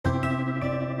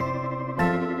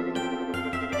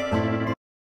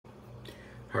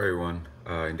Hi everyone,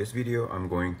 in this video I'm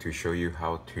going to show you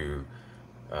how to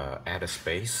add a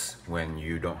space when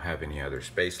you don't have any other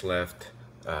space left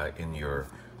in your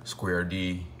square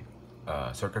D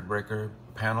circuit breaker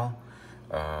panel.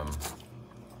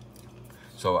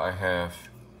 So I have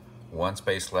one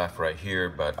space left right here,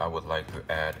 but I would like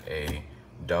to add a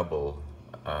double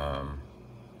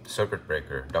circuit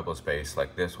breaker, double space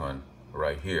like this one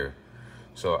right here.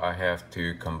 So I have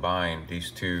to combine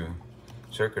these two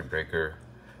circuit breaker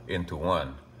into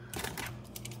one.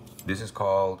 This is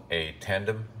called a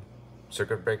tandem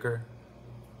circuit breaker,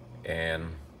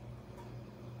 and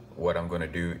what I'm going to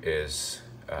do is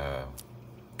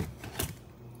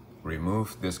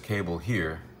remove this cable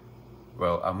here.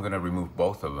 Well, I'm going to remove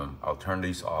both of them. I'll turn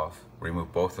these off,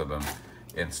 remove both of them,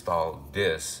 install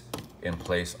this in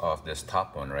place of this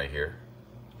top one right here,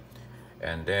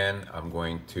 and then I'm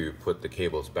going to put the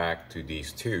cables back to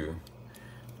these two.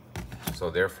 So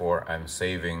therefore I'm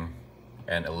saving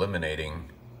and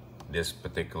eliminating this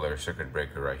particular circuit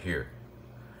breaker right here.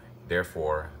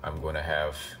 Therefore I'm going to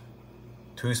have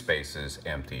two spaces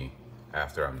empty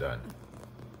after I'm done.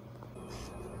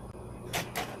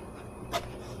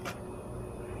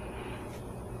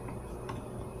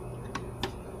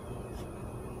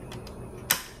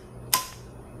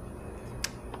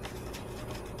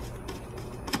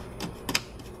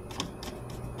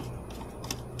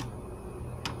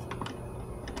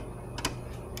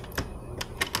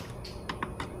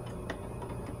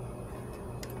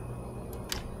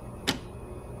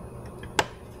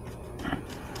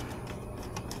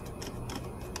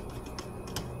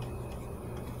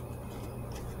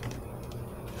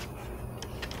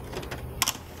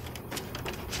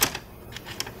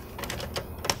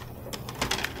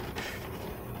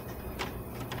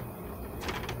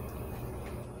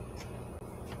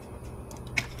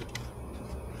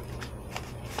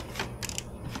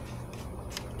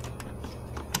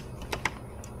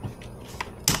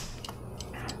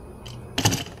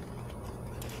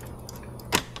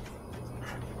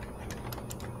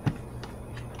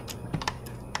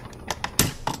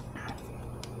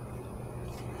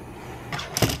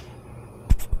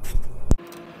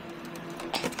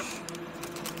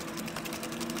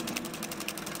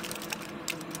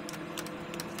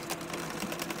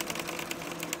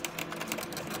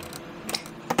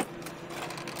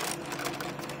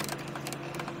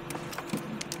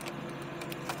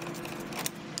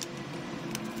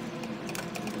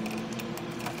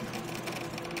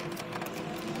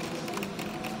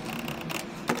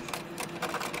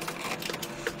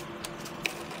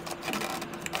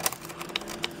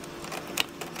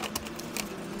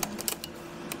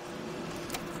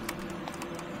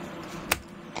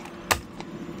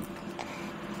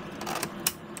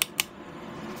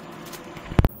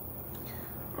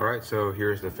 Alright, so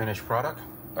here's the finished product.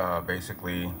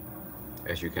 Basically,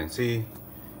 as you can see,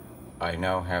 I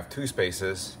now have two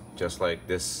spaces, just like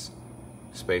this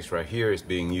space right here is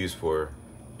being used for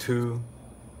two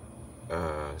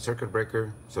circuit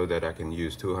breaker so that I can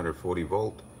use 240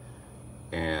 volt.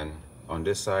 And on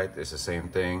this side, it's the same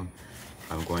thing.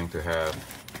 I'm going to have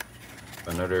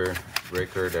another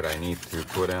breaker that I need to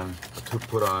put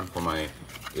on for my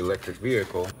electric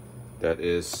vehicle. That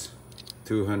is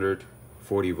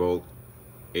 240 volt,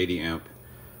 80 amp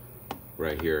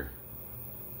right here.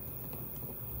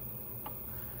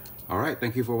 Alright,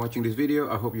 thank you for watching this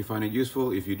video. I hope you find it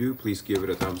useful. If you do, please give it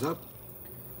a thumbs up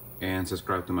and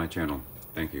subscribe to my channel.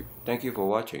 Thank you. Thank you for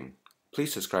watching.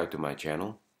 Please subscribe to my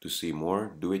channel to see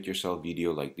more do-it-yourself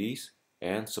video like these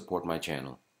and support my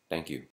channel. Thank you.